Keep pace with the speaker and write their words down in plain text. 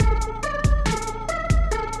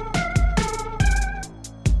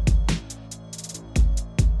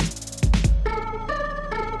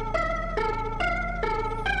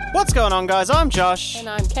What's going on, guys? I'm Josh. And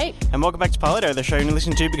I'm Kate. And welcome back to Piloto, the show you're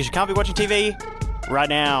listening to because you can't be watching TV right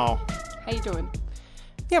now. How you doing?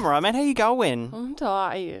 Yeah, I'm alright, man. How you going? I'm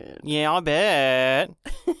tired. Yeah, I bet.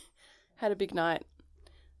 Had a big night.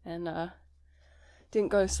 And didn't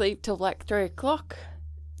go to sleep till like 3 o'clock.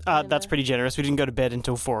 That's pretty generous. We didn't go to bed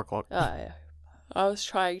until 4 o'clock. Yeah. I was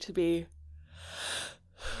trying to be,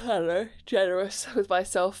 I don't know, generous with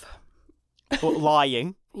myself. Well,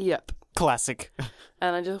 lying. Yep. Classic.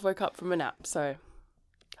 And I just woke up from a nap, so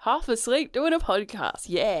half asleep doing a podcast.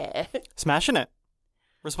 Yeah. Smashing it.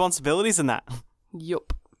 Responsibilities in that.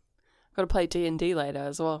 Yup. Got to play D&D later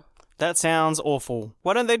as well. That sounds awful.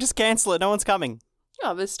 Why don't they just cancel it? No one's coming.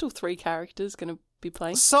 Oh, there's still 3 characters going to be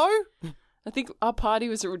playing. So? I think our party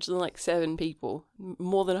was originally like 7 people.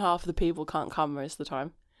 More than half of the people can't come most of the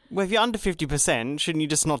time. Well, if you're under 50%, shouldn't you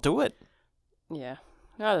just not do it? Yeah.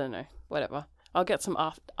 I don't know. Whatever. I'll get some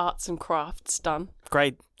arts and crafts done.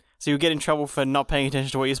 Great. So you'll get in trouble for not paying attention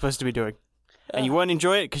to what you're supposed to be doing. And you won't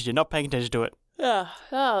enjoy it because you're not paying attention to it. Yeah,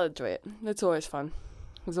 I'll enjoy it. It's always fun.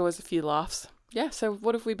 There's always a few laughs. Yeah, so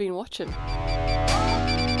what have we been watching?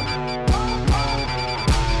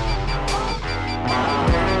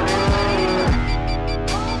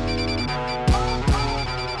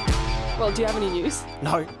 Well, do you have any news?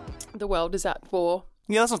 No. The world is at war.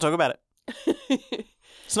 Yeah, let's not talk about it.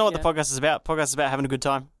 It's not what the podcast is about. The podcast is about having a good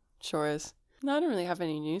time. Sure is. No, I don't really have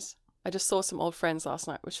any news. I just saw some old friends last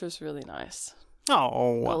night, which was really nice. Got a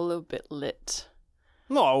Oh. little bit lit.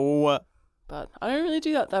 No. But I don't really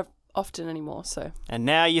do that often anymore, so... And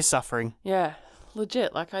now you're suffering. Yeah,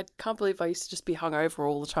 legit. Like, I can't believe I used to just be hungover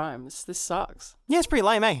all the time. This sucks. Yeah, it's pretty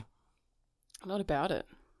lame, eh? Not about it.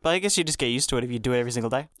 But I guess you just get used to it if you do it every single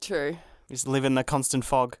day. True. You just live in the constant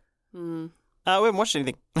fog. We haven't watched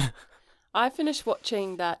anything. I finished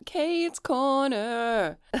watching that Kate's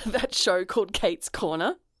Corner. That show called Kate's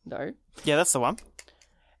Corner. No. Yeah, that's the one.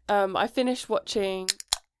 I finished watching...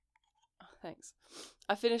 Oh, thanks.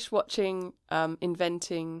 I finished watching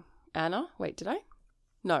Inventing Anna. Wait, did I?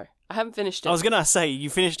 No, I haven't finished it. I was going to say, you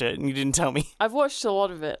finished it and you didn't tell me. I've watched a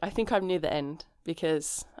lot of it. I think I'm near the end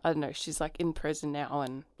because, I don't know, she's like in prison now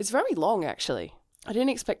and it's very long actually. I didn't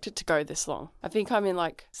expect it to go this long. I think I'm in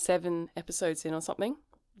like 7 episodes in or something,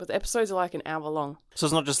 but the episodes are like an hour long. So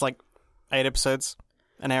it's not just like 8 episodes,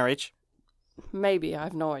 an hour each? Maybe, I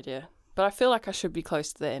have no idea. But I feel like I should be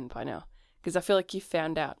close to the end by now because I feel like you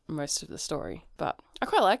found out most of the story. But I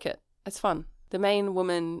quite like it. It's fun. The main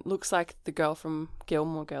woman looks like the girl from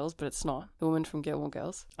Gilmore Girls, but it's not. The woman from Gilmore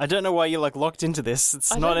Girls. I don't know why you're like locked into this.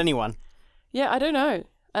 It's not anyone. Yeah, I don't know.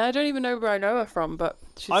 And I don't even know where I know her from, but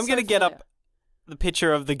she's I'm going to get familiar. up the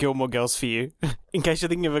picture of the Gilmore Girls for you in case you're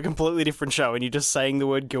thinking of a completely different show and you're just saying the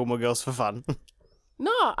word Gilmore Girls for fun.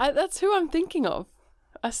 No, that's who I'm thinking of.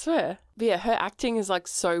 I swear. But yeah, her acting is like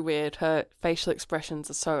so weird. Her facial expressions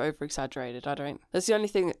are so over-exaggerated. That's the only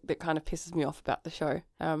thing that kind of pisses me off about the show.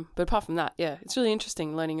 But apart from that, yeah, it's really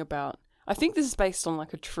interesting learning about... I think this is based on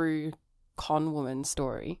like a true con woman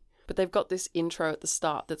story. But they've got this intro at the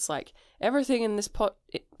start that's like, everything in this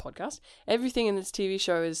podcast, everything in this TV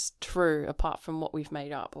show is true apart from what we've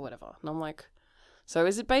made up or whatever. And I'm like, so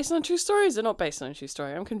is it based on a true story or is it not based on a true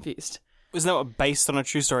story? I'm confused. Isn't that what based on a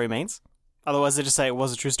true story means? Otherwise they just say it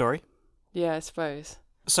was a true story. Yeah, I suppose.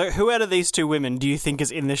 So who out of these 2 women do you think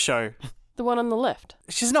is in this show? The one on the left.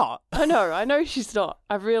 She's not. I know she's not.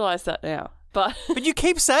 I've realised that now. But But you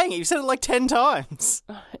keep saying it. You've said it like 10 times.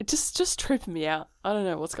 it just tripping me out. I don't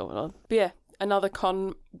know what's going on. But yeah, another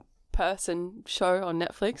con person show on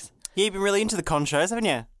Netflix. Yeah, you've been really into the con shows, haven't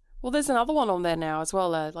you? Well, there's another one on there now as well.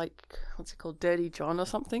 Like, what's it called? Dirty John or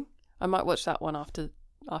something. I might watch that one after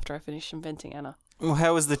I finish Inventing Anna. Well,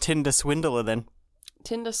 how was the Tinder Swindler then?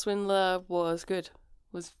 Tinder Swindler was good.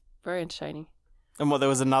 Was very entertaining. And what, there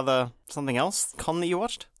was another something else con that you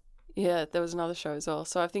watched? Yeah, there was another show as well.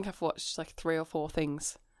 So I think I've watched like 3 or 4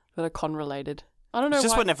 things that are con related. I don't know. It's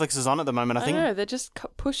just why... what Netflix is on at the moment, I think. I know, they're just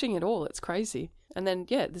pushing it all. It's crazy. And then,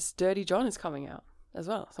 yeah, this Dirty John is coming out as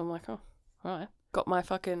well. So I'm like, oh, all right. Got my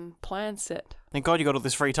fucking plan set. Thank God you got all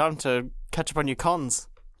this free time to catch up on your cons.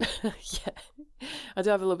 Yeah. I do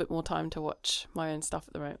have a little bit more time to watch my own stuff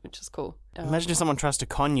at the moment, which is cool. Imagine if someone tries to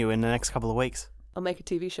con you in the next couple of weeks. I'll make a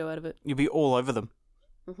TV show out of it. You'll be all over them.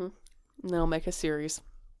 Mm-hmm. And then I'll make a series.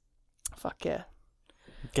 Fuck yeah.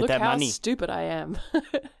 Get Look that how money. stupid I am.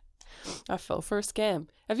 I fell for a scam.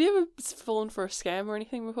 Have you ever fallen for a scam or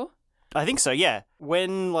anything before? I think so, yeah.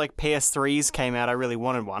 When like PS3s came out, I really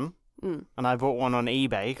wanted one. And I bought one on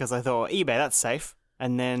eBay because I thought, eBay, that's safe.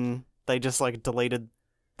 And then they just like deleted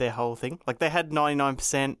their whole thing. Like, they had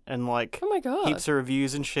 99% and, like, Oh my god. heaps of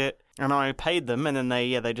reviews and shit. And I paid them, and then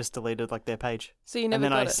they just deleted, like, their page. So you never And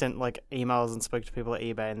then got I it. sent, like, emails and spoke to people at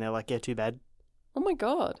eBay, and they're like, yeah, too bad. Oh my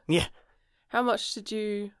god. Yeah. How much did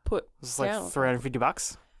you put It was like down?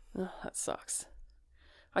 $350. Oh, that sucks.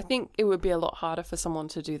 I think it would be a lot harder for someone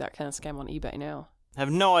to do that kind of scam on eBay now. I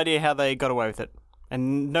have no idea how they got away with it.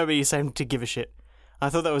 And nobody seemed to give a shit. I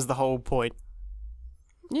thought that was the whole point.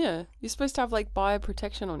 Yeah, you're supposed to have like buyer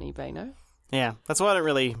protection on eBay, no? Yeah, that's why I don't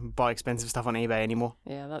really buy expensive stuff on eBay anymore.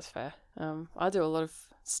 Yeah, that's fair. I do a lot of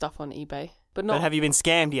stuff on eBay, but not. But have you been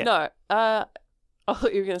scammed yet? No. I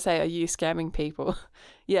thought you were going to say, "Are you scamming people?"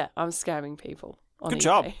 Yeah, I'm scamming people on Good eBay.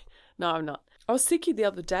 job. No, I'm not. I was thinking the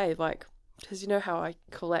other day, like, because you know how I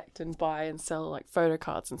collect and buy and sell like photo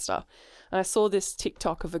cards and stuff, and I saw this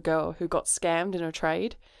TikTok of a girl who got scammed in a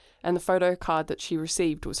trade, and the photo card that she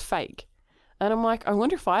received was fake. And I'm like, I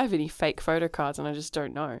wonder if I have any fake photo cards, and I just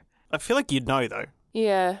don't know. I feel like you'd know, though.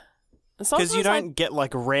 Yeah. Because you don't get,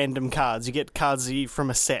 like, random cards. You get cards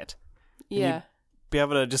from a set. Yeah. Be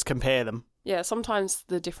able to just compare them. Yeah, sometimes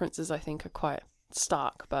the differences, I think, are quite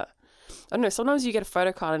stark, but I don't know, sometimes you get a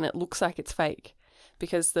photo card and it looks like it's fake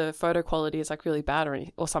because the photo quality is, like, really bad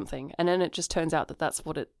or something, and then it just turns out that that's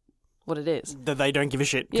what it is. That they don't give a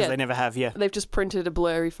shit because Yeah. they never have, yeah. They've just printed a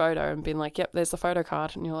blurry photo and been like, yep, there's the photo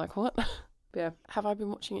card, and you're like, what? Yeah. Have I been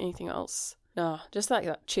watching anything else? No, just like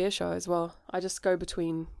that Cheer show as well. I just go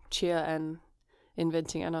between Cheer and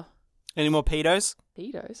Inventing Anna. Any more pedos?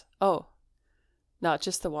 Pedos? Oh. No,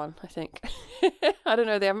 just the one, I think. I don't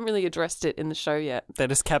know, they haven't really addressed it in the show yet. They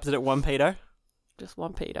just capped it at one pedo. Just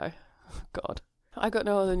one pedo. God. I got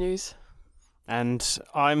no other news. And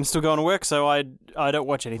I'm still going to work, so I don't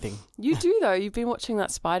watch anything. You do, though. You've been watching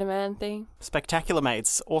that Spider-Man thing. Spectacular, mate.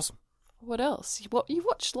 It's awesome. What else? You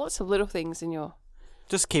watch lots of little things in your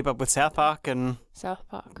Just keep up with South Park and South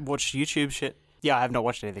Park. watch YouTube shit. Yeah, I have not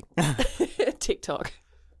watched anything. TikTok.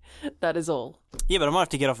 That is all. Yeah, but I might have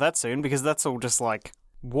to get off that soon because that's all just like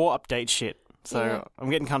war update shit. So Yeah.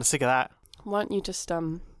 I'm getting kind of sick of that. Why don't you just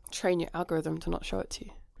train your algorithm to not show it to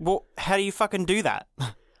you? Well, how do you fucking do that?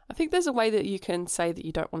 I think there's a way that you can say that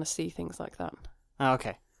you don't want to see things like that. Oh,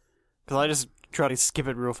 okay. Because I just try to skip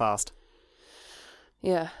it real fast.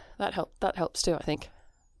 Yeah, that helps too, I think.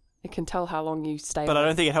 It can tell how long you stay But I on.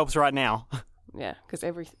 don't think it helps right now. Yeah, because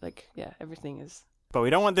everything is... But we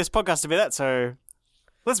don't want this podcast to be that, so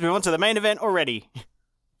let's move on to the main event already.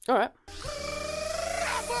 All right.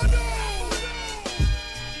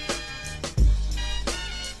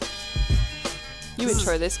 You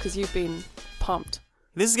intro this because you've been pumped.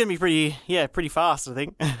 This is going to be pretty fast, I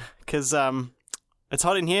think. Because it's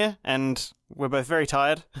hot in here and we're both very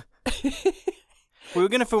tired. We were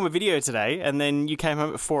going to film a video today and then you came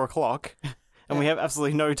home at 4 o'clock and we have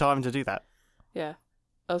absolutely no time to do that. Yeah.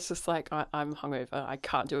 I was just like, I'm hungover. I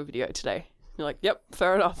can't do a video today. You're like, yep,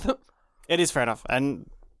 fair enough. It is fair enough. And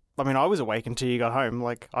I mean, I was awake until you got home.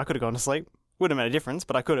 Like, I could have gone to sleep. Wouldn't have made a difference,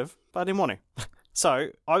 but I could have. But I didn't want to. So,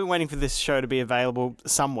 I've been waiting for this show to be available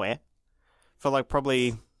somewhere for like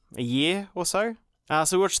probably a year or so.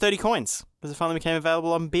 So we watched 30 Coins because it finally became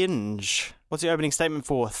available on Binge. What's your opening statement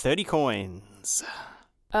for 30 Coins?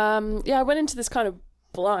 Yeah, I went into this kind of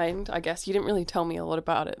blind, I guess. You didn't really tell me a lot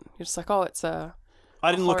about it. You're just like, oh, it's a...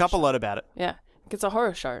 I didn't look horror up a lot about it. Yeah, it's a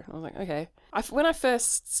horror show. I was like, okay. When I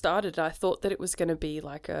first started, I thought that it was going to be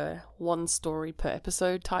like a one story per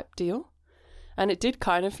episode type deal. And it did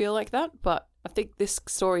kind of feel like that, but I think this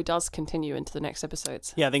story does continue into the next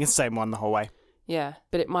episodes. Yeah, I think it's the same one the whole way. Yeah,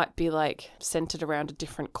 but it might be like centered around a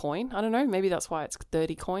different coin. I don't know. Maybe that's why it's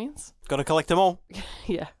 30 coins. Got to collect them all.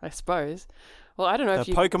 Yeah, I suppose. Well, I don't know The if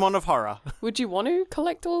you... Pokemon of horror. Would you want to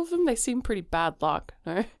collect all of them? They seem pretty bad luck,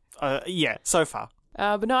 no? Yeah, so far.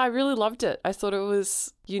 But no, I really loved it. I thought it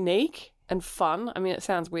was unique and fun. I mean, it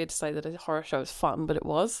sounds weird to say that a horror show is fun, but it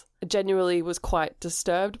was. I genuinely was quite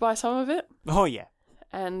disturbed by some of it. Oh, yeah.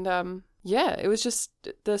 And yeah, it was just,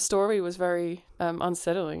 the story was very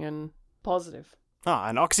unsettling and positive. Ah,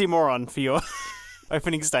 an oxymoron for your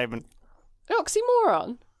opening statement.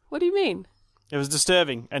 Oxymoron? What do you mean? It was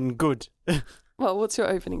disturbing and good. Well, what's your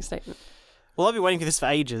opening statement? Well, I've been waiting for this for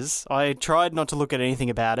ages. I tried not to look at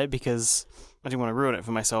anything about it because I didn't want to ruin it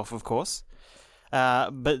for myself, of course.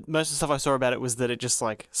 But most of the stuff I saw about it was that it just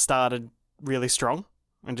like started really strong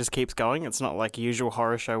and just keeps going. It's not like a usual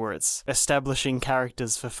horror show where it's establishing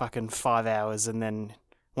characters for fucking 5 hours and then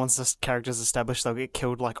once the character's established, they'll get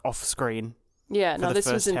killed like off screen. Yeah, For no, the this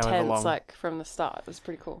was first however intense, long. like, from the start. It was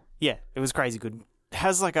pretty cool. Yeah, it was crazy good. It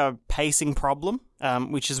has like a pacing problem,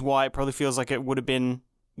 which is why it probably feels like it would have been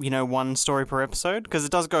one story per episode, because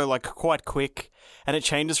it does go like quite quick, and it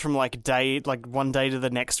changes from like one day to the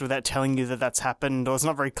next without telling you that that's happened, or it's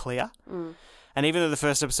not very clear. And even though the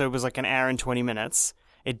first episode was like an hour and 20 minutes,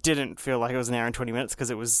 it didn't feel like it was an hour and 20 minutes because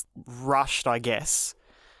it was rushed, I guess.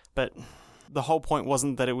 But the whole point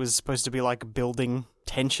wasn't that it was supposed to be like building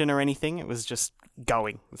tension or anything. It was just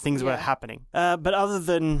going. Things were happening. But other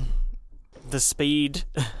than the speed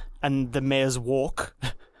and the mayor's walk,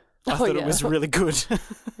 I thought it was really good.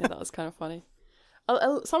 Yeah, that was kind of funny.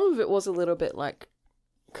 Some of it was a little bit like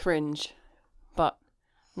cringe, but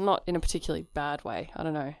not in a particularly bad way. I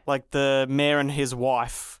don't know. Like the mayor and his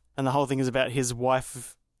wife, and the whole thing is about his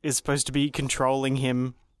wife is supposed to be controlling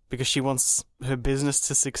him because she wants her business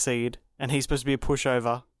to succeed, and he's supposed to be a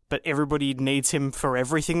pushover, but everybody needs him for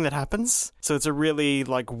everything that happens. So it's a really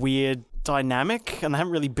like weird dynamic, and they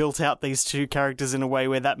haven't really built out these two characters in a way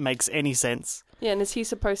where that makes any sense. Yeah, and is he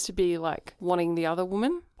supposed to be like wanting the other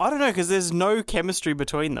woman? I don't know, because there's no chemistry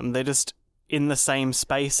between them. They're just in the same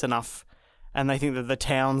space enough, and they think that the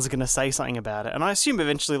town's going to say something about it. And I assume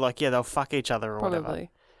eventually, like, they'll fuck each other or whatever.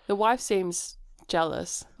 Probably. The wife seems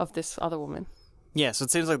jealous of this other woman. Yeah, so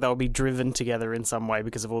it seems like they'll be driven together in some way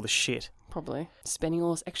because of all the shit. Probably. Spending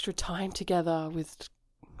all this extra time together with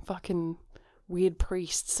fucking weird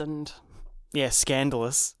priests and... Yeah,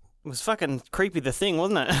 scandalous. It was fucking creepy, the thing,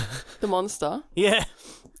 wasn't it? The monster? Yeah.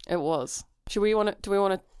 It was. Do we want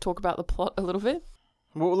to talk about the plot a little bit?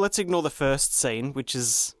 Well, let's ignore the first scene, which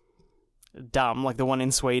is dumb, like the one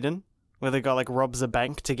in Sweden, where the guy like robs a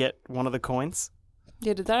bank to get one of the coins.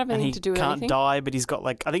 Yeah, did that have anything to do with anything? And he can't die, but he's got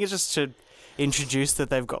like... I think it's just to introduce that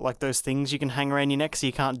they've got like those things you can hang around your neck so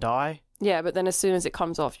you can't die. Yeah, but then as soon as it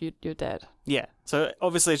comes off, you're dead. Yeah, so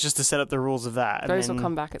obviously it's just to set up the rules of that. Those will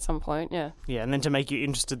come back at some point, yeah. Yeah, and then to make you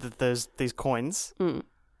interested that there's these coins.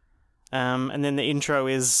 And then the intro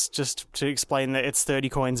is just to explain that it's 30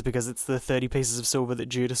 coins because it's the 30 pieces of silver that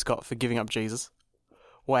Judas got for giving up Jesus.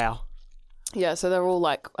 Wow. Yeah, so they're all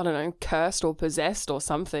like, I don't know, cursed or possessed or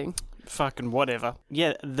something. Fucking whatever.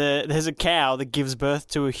 Yeah, there's a cow that gives birth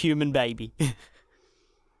to a human baby.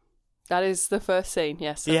 That is the first scene,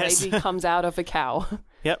 yes. A baby comes out of a cow.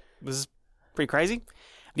 Yep, it was pretty crazy.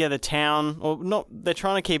 Yeah, the town, or not, they're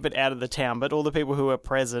trying to keep it out of the town, but all the people who are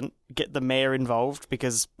present get the mayor involved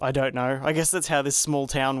because, I don't know, I guess that's how this small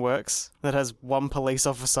town works, that has one police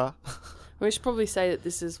officer. We should probably say that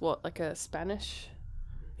this is what, like a Spanish?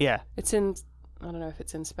 Yeah. It's in, I don't know if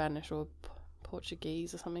it's in Spanish or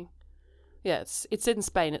Portuguese or something. Yeah, it's in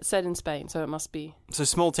Spain. It's set in Spain, so it must be. So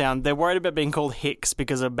small town. They're worried about being called Hicks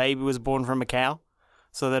because a baby was born from a cow,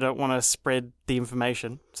 so they don't want to spread the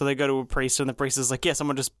information. So they go to a priest, and the priest is like, yeah,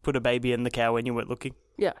 someone just put a baby in the cow when you weren't looking.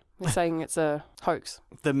 Yeah, they're saying it's a hoax.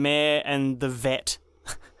 The mayor and the vet,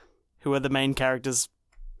 who are the main characters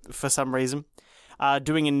for some reason, are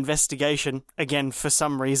doing an investigation, again, for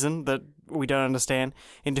some reason that we don't understand,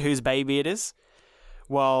 into whose baby it is,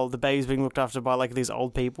 while the baby's being looked after by like these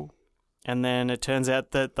old people. And then it turns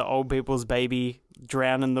out that the old people's baby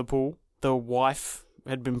drowned in the pool. The wife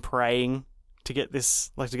had been praying to get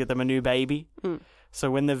to get them a new baby.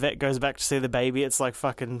 So when the vet goes back to see the baby, it's like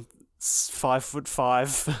fucking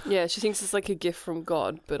 5'5". Yeah, she thinks it's like a gift from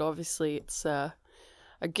God, but obviously it's a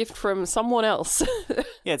gift from someone else.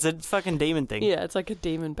 Yeah, it's a fucking demon thing. Yeah, it's like a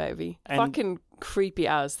demon baby. And fucking creepy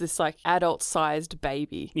as this like adult-sized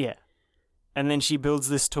baby. Yeah. And then she builds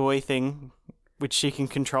this toy thing, which she can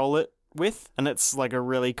control it with, and it's like a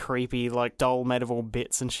really creepy like doll made of all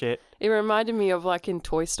bits and shit. It reminded me of like in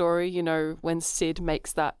Toy Story, you know, when Sid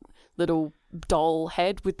makes that little doll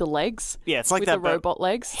head with the legs. Yeah, it's like with that, the robot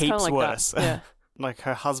legs. Heaps it's like worse. That. Yeah. Like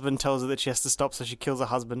her husband tells her that she has to stop, so she kills her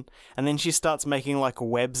husband, and then she starts making like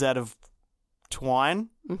webs out of twine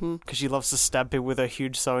because she loves to stab people with her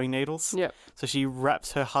huge sewing needles. Yeah. So she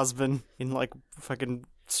wraps her husband in like fucking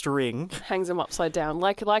string, hangs him upside down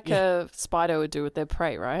like a spider would do with their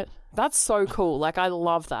prey, right? That's so cool. Like, I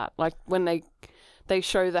love that. Like, when they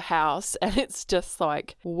show the house and it's just,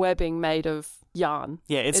 like, webbing made of yarn.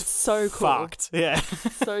 Yeah, it's so cool. Fucked. Yeah.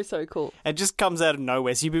 So cool. It just comes out of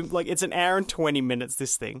nowhere. So you've been, like, it's an hour and 20 minutes,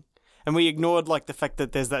 this thing. And we ignored, like, the fact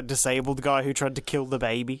that there's that disabled guy who tried to kill the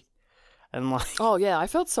baby. And, like... Oh, yeah. I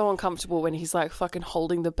felt so uncomfortable when he's, like, fucking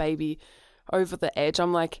holding the baby over the edge.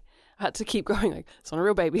 I'm like... I had to keep going, like, it's not a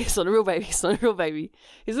real baby, it's not a real baby, it's not a real baby.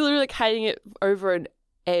 He's literally, like, hanging it over an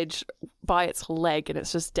edge by its leg and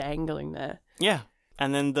it's just dangling there. Yeah.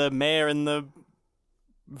 And then the mayor and the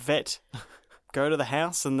vet go to the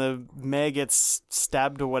house and the mayor gets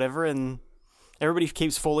stabbed or whatever and everybody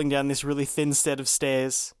keeps falling down this really thin set of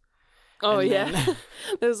stairs. Oh, yeah.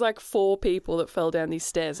 There's like 4 people that fell down these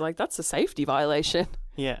stairs. Like, that's a safety violation.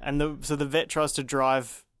 Yeah, and so the vet tries to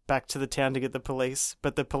drive back to the town to get the police,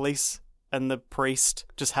 but the police and the priest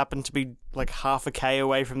just happen to be like half a K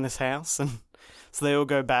away from this house, and so they all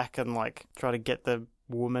go back and like try to get the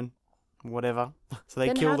woman, whatever. So they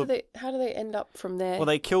Then kill how do they end up from there? Well,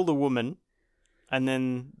 they kill the woman, and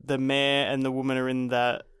then the mayor and the woman are in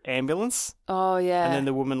the ambulance, Oh yeah. and then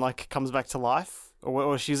the woman like comes back to life,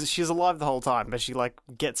 or she's alive the whole time, but she like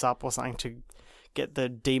gets up or something to get the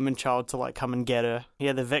demon child to like come and get her.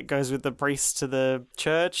 Yeah, the vet goes with the priest to the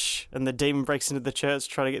church, and the demon breaks into the church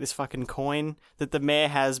trying to get this fucking coin that the mayor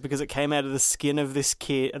has because it came out of the skin of this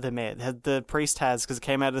kid. The priest has because it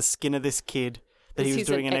came out of the skin of this kid that he was He's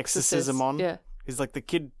doing an exorcist. exorcism on. Yeah. He's like, the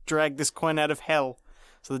kid dragged this coin out of hell,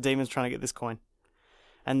 so the demon's trying to get this coin,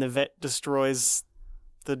 and the vet destroys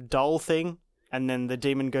the doll thing, and then the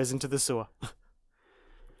demon goes into the sewer.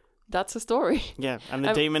 That's a story. Yeah, and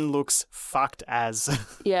the demon looks fucked as.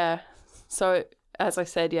 Yeah. So, as I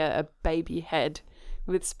said, yeah, a baby head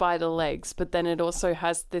with spider legs, but then it also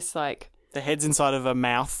has this like The head's inside of a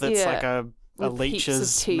mouth that's like a with heaps of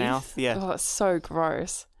leech's teeth. mouth. Yeah. Oh, it's so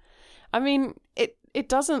gross. I mean, it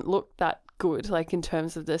doesn't look that good, like in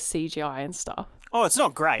terms of the CGI and stuff. Oh, it's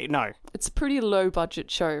not great, no. It's a pretty low budget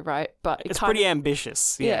show, right? But It's pretty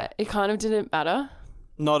ambitious. Yeah. it kind of didn't matter.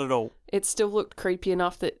 Not at all. It still looked creepy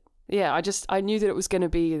enough that I knew that it was going to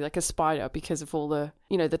be like a spider because of all the,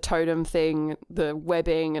 the totem thing, the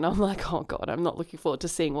webbing, and I'm like, oh god, I'm not looking forward to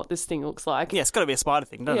seeing what this thing looks like. Yeah, it's got to be a spider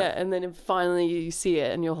thing, doesn't it? Yeah, and then finally you see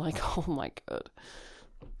it and you're like, oh my god.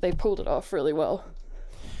 They pulled it off really well.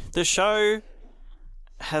 The show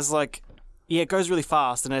has like, it goes really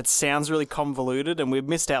fast and it sounds really convoluted, and we've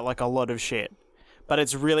missed out like a lot of shit. But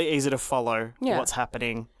it's really easy to follow what's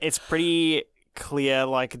happening. It's pretty clear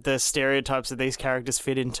like the stereotypes that these characters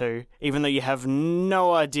fit into, even though you have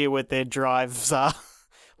no idea what their drives are.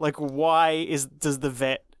 Like, does the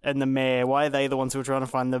vet and the mayor, why are they the ones who are trying to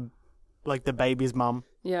find the baby's mum?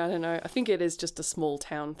 Yeah, I don't know. I think it is just a small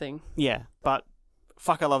town thing. Yeah, but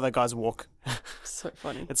fuck, I love that guy's walk. So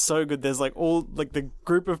funny. It's so good. There's like all like the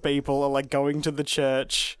group of people are like going to the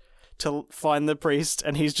church to find the priest,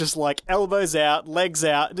 and he's just like elbows out, legs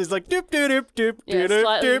out, and he's like doop doop doop doop Yeah,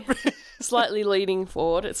 doop doop. slightly leaning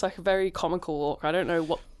forward. It's like a very comical walk. I don't know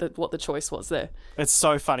what the choice was there. It's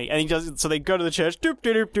so funny. And he does, so they go to the church, doop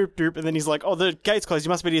doop doop doop doop, and then he's like, oh, the gate's closed, you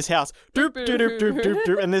must be to his house. Doop doop doop doop doop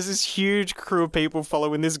doop. And there's this huge crew of people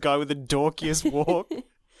following this guy with the dorkiest walk.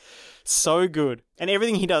 So good. And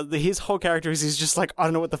everything he does, his whole character is he's just like, I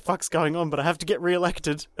don't know what the fuck's going on, but I have to get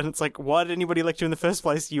re-elected. And it's like, why did anybody elect you in the first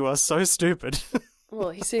place? You are so stupid. Well,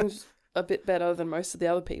 he seems a bit better than most of the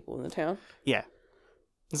other people in the town. Yeah.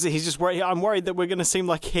 So he's just worried. I'm worried that we're going to seem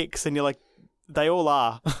like hicks, and you're like, they all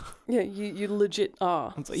are. Yeah, you legit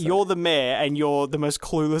are. Like, you're the mayor, and you're the most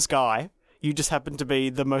clueless guy. You just happen to be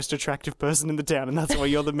the most attractive person in the town, and that's why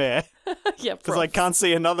you're the mayor. Yeah, Because I can't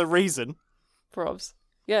see another reason. Probs.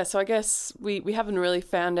 Yeah, so I guess we haven't really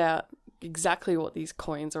found out exactly what these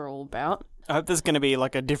coins are all about. I hope there's going to be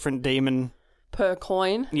like a different demon. Per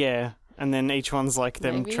coin. Yeah, and then each one's like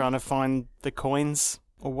them Maybe. trying to find the coins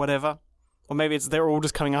or whatever. Or maybe they're all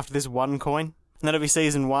just coming after this one coin. And that'll be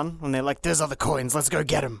season 1, when they're like, there's other coins, let's go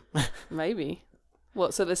get them. Maybe.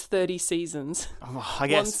 What, so there's 30 seasons? I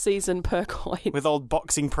guess. 1 season per coin. With old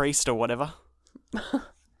boxing priest or whatever.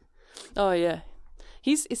 Oh, yeah.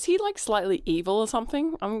 Is he like slightly evil or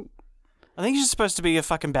something? I think he's just supposed to be a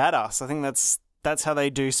fucking badass. I think that's how they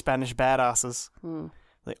do Spanish badasses.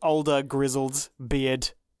 The older, grizzled, beard.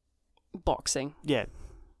 Boxing. Yeah.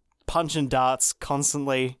 Punching darts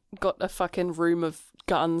constantly. Got a fucking room of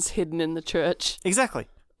guns hidden in the church. Exactly.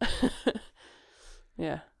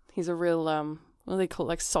 Yeah. He's a real, what do they call it?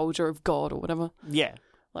 Like soldier of God or whatever. Yeah.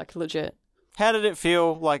 Like legit. How did it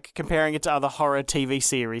feel, like, comparing it to other horror TV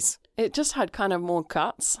series? It just had kind of more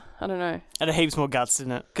guts. I don't know. It had heaps more guts,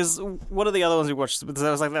 didn't it? Because what are the other ones we watched?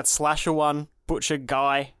 There was like that slasher one, butcher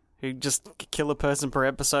guy, who just kill a person per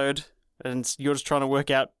episode, and you're just trying to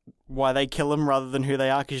work out why they kill them rather than who they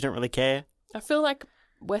are because you don't really care. I feel like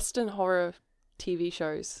Western horror TV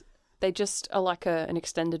shows, they just are like an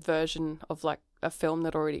extended version of like a film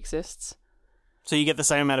that already exists. So you get the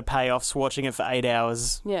same amount of payoffs watching it for 8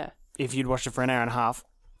 hours Yeah. if you'd watched it for an hour and a half.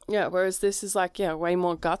 Yeah, whereas this is like, way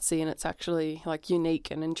more gutsy and it's actually like unique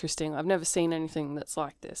and interesting. I've never seen anything that's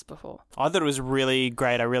like this before. I thought it was really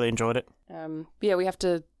great. I really enjoyed it. Yeah, we have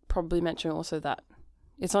to probably mention also that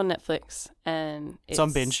it's on Netflix and It's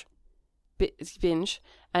on Binge. It's Binge,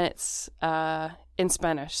 and it's in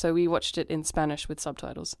Spanish. So we watched it in Spanish with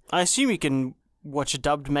subtitles. I assume you can watch it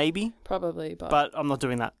dubbed maybe, Probably, but I'm not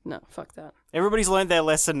doing that. no, fuck that. Everybody's learned their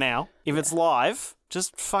lesson now. If it's live,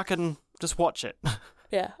 just watch it.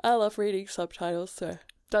 Yeah, I love reading subtitles, so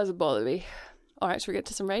doesn't bother me. All right, should we get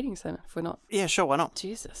to some ratings then, if we're not? Yeah, sure, why not?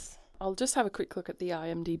 Jesus. I'll just have a quick look at the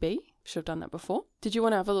IMDb. Should have done that before. Did you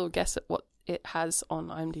want to have a little guess at what it has on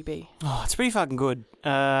IMDb? Oh, it's pretty fucking good.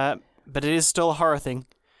 But it is still a horror thing.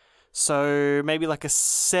 So maybe like a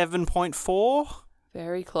 7.4?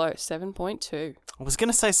 Very close, 7.2. I was going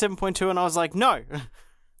to say 7.2 and I was like, no.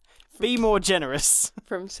 Be more generous.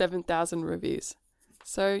 From 7,000 reviews.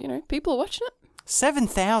 So, people are watching it.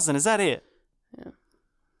 7,000, is that it? Yeah.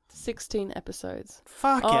 16 episodes.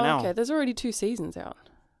 Fucking hell. Okay, there's already 2 seasons out.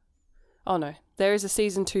 Oh no, there is a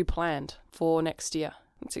season 2 planned for next year.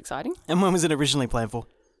 It's exciting. And when was it originally planned for?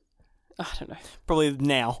 I don't know. Probably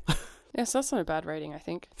now. Yeah, so that's not a bad rating, I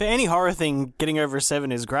think. For any horror thing, getting over a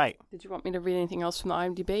 7 is great. Did you want me to read anything else from the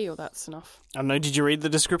IMDb, or that's enough? I don't know, did you read the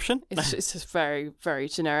description? It's just very, very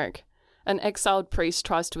generic. An exiled priest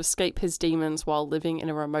tries to escape his demons while living in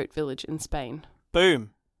a remote village in Spain.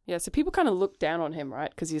 Boom. Yeah, so people kind of look down on him, right?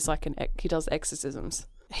 Because he's like he does exorcisms.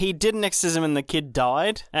 He did an exorcism and the kid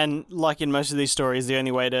died. And like in most of these stories, the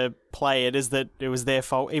only way to play it is that it was their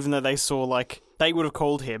fault, even though they saw, like, they would have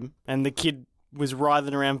called him and the kid was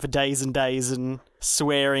writhing around for days and days and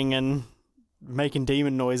swearing and making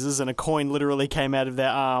demon noises, and a coin literally came out of their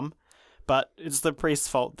arm. But it's the priest's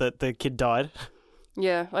fault that the kid died.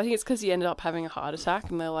 Yeah, I think it's because he ended up having a heart attack,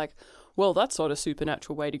 and they're like, well, that's not a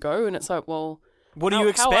supernatural way to go. And it's like, well, what do you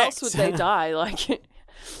expect? How else would they die? Like,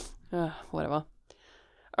 whatever.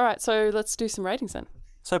 All right, so let's do some ratings then.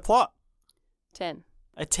 So plot. 10.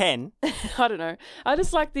 A 10? I don't know. I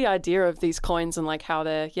just like the idea of these coins and like how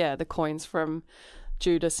they're, the coins from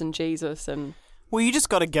Judas and Jesus and... Well, you just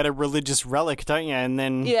got to get a religious relic, don't you? And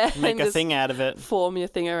then make a thing out of it. Form your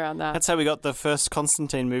thing around that. That's how we got the first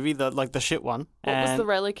Constantine movie, the shit one. What was the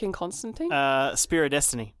relic in Constantine? Spear of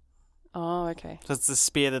Destiny. Oh, okay. So it's the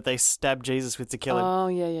spear that they stabbed Jesus with to kill him. Oh,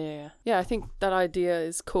 yeah. Yeah, I think that idea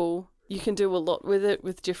is cool. You can do a lot with it,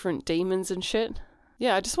 with different demons and shit.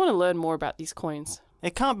 Yeah, I just want to learn more about these coins.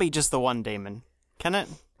 It can't be just the one demon, can it?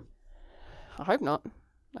 I hope not.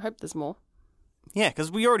 I hope there's more. Yeah,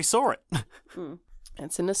 because we already saw it.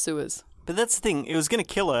 It's in the sewers. But that's the thing. It was going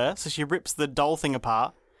to kill her, so she rips the doll thing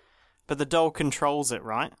apart. But the doll controls it,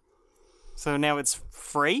 right? So now it's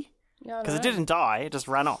free? Yeah, because it didn't die. It just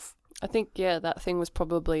ran off. I think, that thing was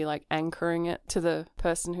probably like anchoring it to the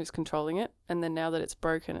person who's controlling it. And then now that it's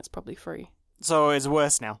broken, it's probably free. So it's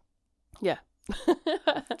worse now. Yeah.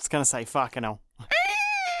 It's going to say fucking hell.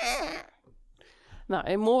 No,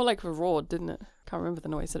 it more like roared, didn't it? Can't remember the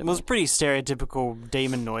noise that it was made. pretty stereotypical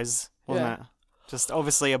demon noise, wasn't it? Just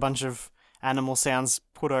obviously a bunch of animal sounds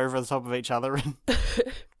put over the top of each other and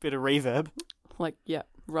bit of reverb. Like,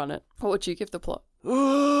 run it. What would you give the plot?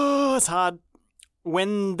 Ooh, it's hard.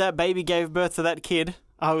 When that baby gave birth to that kid,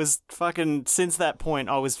 I was fucking, since that point,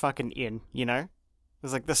 I was fucking in, you know? It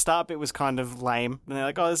was like the start bit was kind of lame. And they're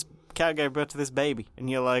like, oh, this cow gave birth to this baby. And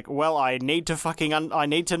you're like, well, I need to I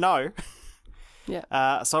need to know.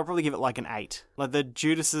 Yeah. So I'll probably give it like an 8. Like the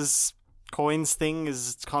Judas's coins thing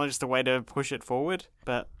is kind of just a way to push it forward.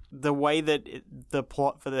 But the way that the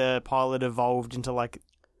plot for the pilot evolved into like,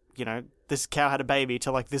 you know, this cow had a baby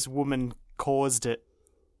to like this woman caused it,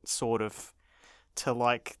 sort of, to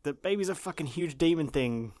like the baby's a fucking huge demon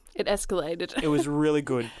thing. It escalated. It was really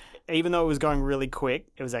good. Even though it was going really quick,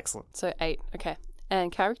 it was excellent. So 8, okay.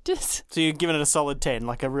 And characters? So you're giving it a solid 10,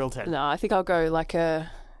 like a real 10? No, I think I'll go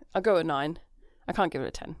a 9. I can't give it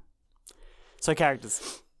a 10. So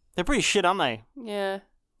characters. They're pretty shit, aren't they? Yeah.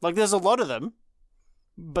 Like there's a lot of them,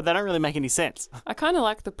 but they don't really make any sense. I kind of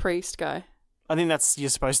like the priest guy. I think you're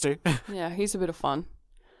supposed to. Yeah, he's a bit of fun.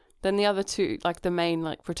 Then the other two, like the main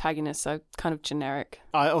like protagonists, are kind of generic.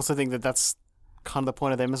 I also think that that's kind of the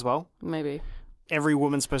point of them as well. Maybe. Every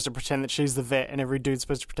woman's supposed to pretend that she's the vet, and every dude's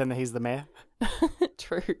supposed to pretend that he's the mayor.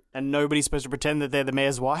 True. And nobody's supposed to pretend that they're the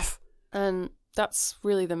mayor's wife. And that's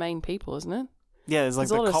really the main people, isn't it? Yeah, there's like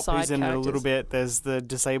There's a lot the of cop who's side in it a characters. little bit. There's the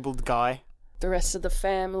disabled guy. The rest of the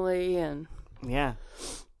family and... Yeah.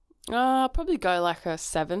 I'll probably go like a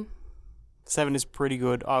 7. 7 is pretty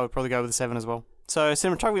good. I would probably go with a 7 as well. So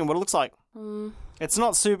cinematography and what it looks like. It's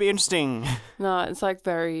not super interesting. No, it's like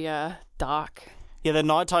very dark. Yeah, the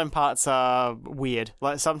nighttime parts are weird.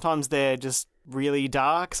 Like sometimes they're just really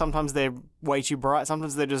dark. Sometimes they're way too bright.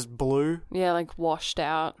 Sometimes they're just blue. Yeah, like washed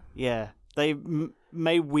out. Yeah. They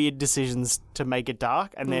made weird decisions to make it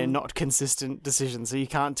dark, and they're not consistent decisions. So you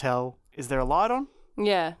can't tell, is there a light on?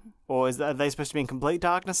 Yeah. Or are they supposed to be in complete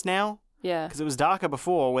darkness now? Yeah. Because it was darker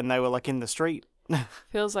before when they were like in the street.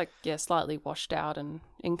 Feels like, slightly washed out and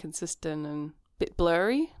inconsistent and a bit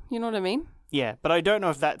blurry. You know what I mean? Yeah, but I don't know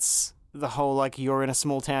if that's the whole, like, you're in a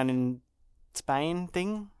small town in Spain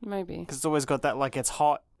thing. Maybe. Because it's always got that, like, it's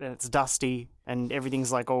hot and it's dusty and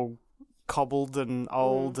everything's, like, all cobbled and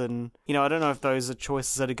old. And, you know, I don't know if those are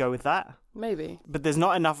choices that to go with that. Maybe. But there's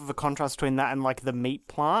not enough of a contrast between that and, like, the meat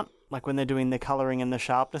plant, like when they're doing the colouring and the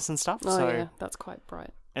sharpness and stuff. Oh, so yeah, that's quite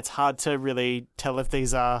bright. it's hard to really tell if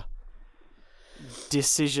these are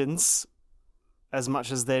decisions as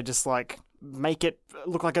much as they're just, like, make it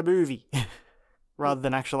look like a movie rather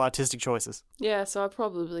than actual artistic choices. Yeah, so I'd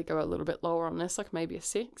probably go a little bit lower on this, like maybe a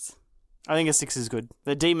 6. I think a 6 is good.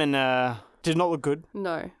 The demon did not look good,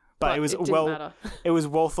 No. but it was didn't well matter. it was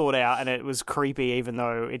well thought out and it was creepy even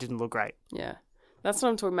though it didn't look great. Yeah. That's what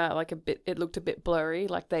I'm talking about, like it looked a bit blurry,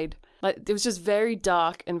 it was just very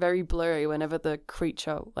dark and very blurry whenever the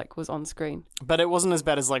creature, like, was on screen. But it wasn't as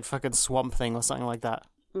bad as, like, fucking Swamp Thing or something like that.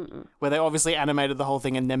 Mm-mm. Where they obviously animated the whole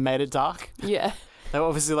thing and then made it dark. Yeah. They were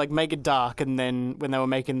obviously, like, make it dark, and then when they were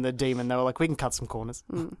making the demon, they were like, we can cut some corners.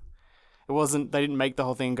 Mm. They didn't make the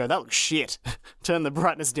whole thing and go, that looks shit. Turn the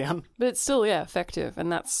brightness down. But it's still, yeah, effective,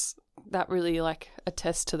 and that really, like,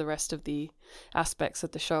 attests to the rest of the aspects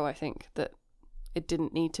of the show, I think, that it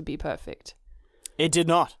didn't need to be perfect. It did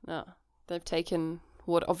not. No. They've taken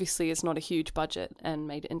what obviously is not a huge budget and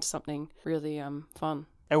made it into something really fun.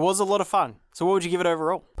 It was a lot of fun. So what would you give it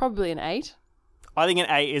overall? Probably an 8. I think an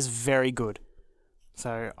 8 is very good.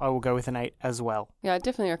 So I will go with an 8 as well. Yeah, I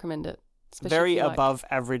definitely recommend it. Especially Very if you above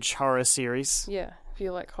average horror series. Yeah, if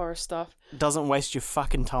you like horror stuff. Doesn't waste your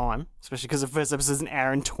fucking time, especially because the first episode is an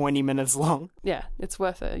hour and 20 minutes long. Yeah, it's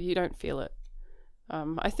worth it. You don't feel it.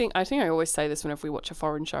 I think I always say this whenever we watch a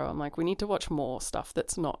foreign show. I'm like, we need to watch more stuff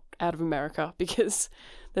that's not out of America because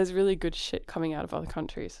there's really good shit coming out of other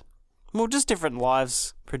countries. Well, just different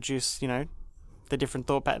lives produce, you know, the different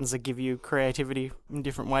thought patterns that give you creativity in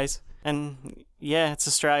different ways. And yeah, it's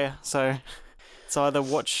Australia, so it's either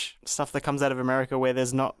watch stuff that comes out of America where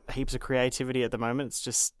there's not heaps of creativity at the moment, it's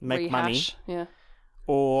just make money, yeah,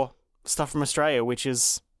 or stuff from Australia, which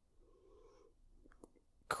is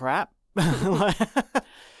crap. like,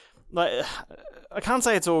 I can't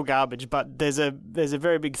say it's all garbage, but there's a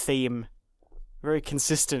very big theme, very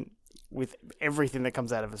consistent with everything that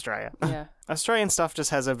comes out of Australia. Yeah. Australian stuff just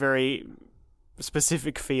has a very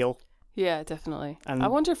specific feel. Yeah, definitely. And I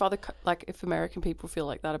wonder if if American people feel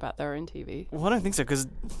like that about their own TV. Well, I don't think so, because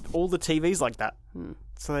all the TV's like that. Hmm.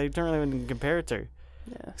 So they don't really even compare it to.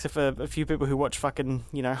 Yeah. Except for a few people who watch fucking,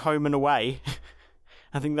 you know, Home and Away.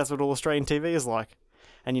 I think that's what all Australian TV is like.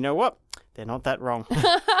 And you know what? They're not that wrong.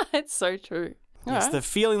 It's so true. Yes, Alright. the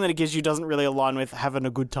feeling that it gives you doesn't really align with having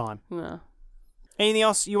a good time. No, Anything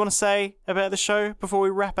else you want to say about the show before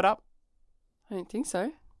we wrap it up? I don't think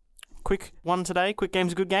so. Quick one today. Quick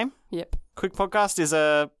Game's a Good Game. Yep. Quick Podcast is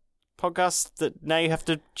a podcast that now you have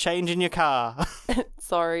to change in your car.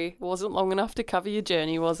 Sorry, wasn't long enough to cover your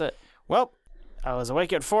journey, was it? Well, I was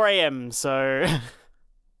awake at 4 a.m, so...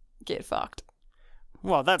 Get fucked.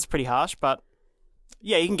 Well, that's pretty harsh, but...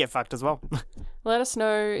 Yeah, you can get fucked as well. Let us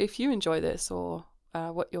know if you enjoy this or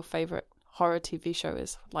what your favourite horror TV show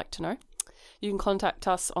is. I'd like to know. You can contact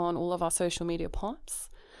us on all of our social media pipes.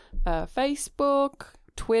 Facebook,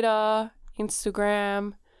 Twitter,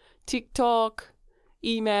 Instagram, TikTok,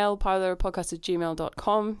 email,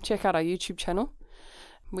 pilotpodcast@gmail.com. Check out our YouTube channel.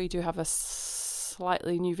 We do have a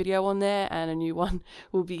slightly new video on there, and a new one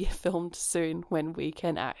will be filmed soon when we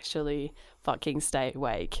can actually fucking stay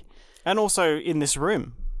awake. And also in this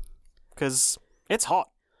room, because it's hot.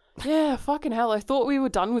 Yeah, fucking hell. I thought we were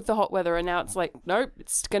done with the hot weather, and now it's like, nope,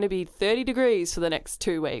 it's going to be 30 degrees for the next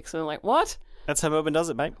 2 weeks. And I'm like, what? That's how Melbourne does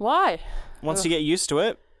it, mate. Why? Once you get used to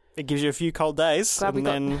it, it gives you a few cold days. Glad we and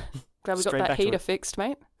got- then Glad we got straight that back to heater it. fixed,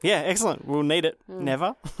 mate. Yeah, excellent. We'll need it.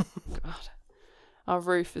 Never. God. Our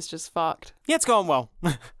roof is just fucked. Yeah, it's going well.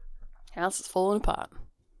 House is falling apart.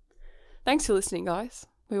 Thanks for listening, guys.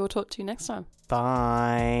 We will talk to you next time.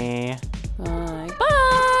 Bye. Bye. Bye.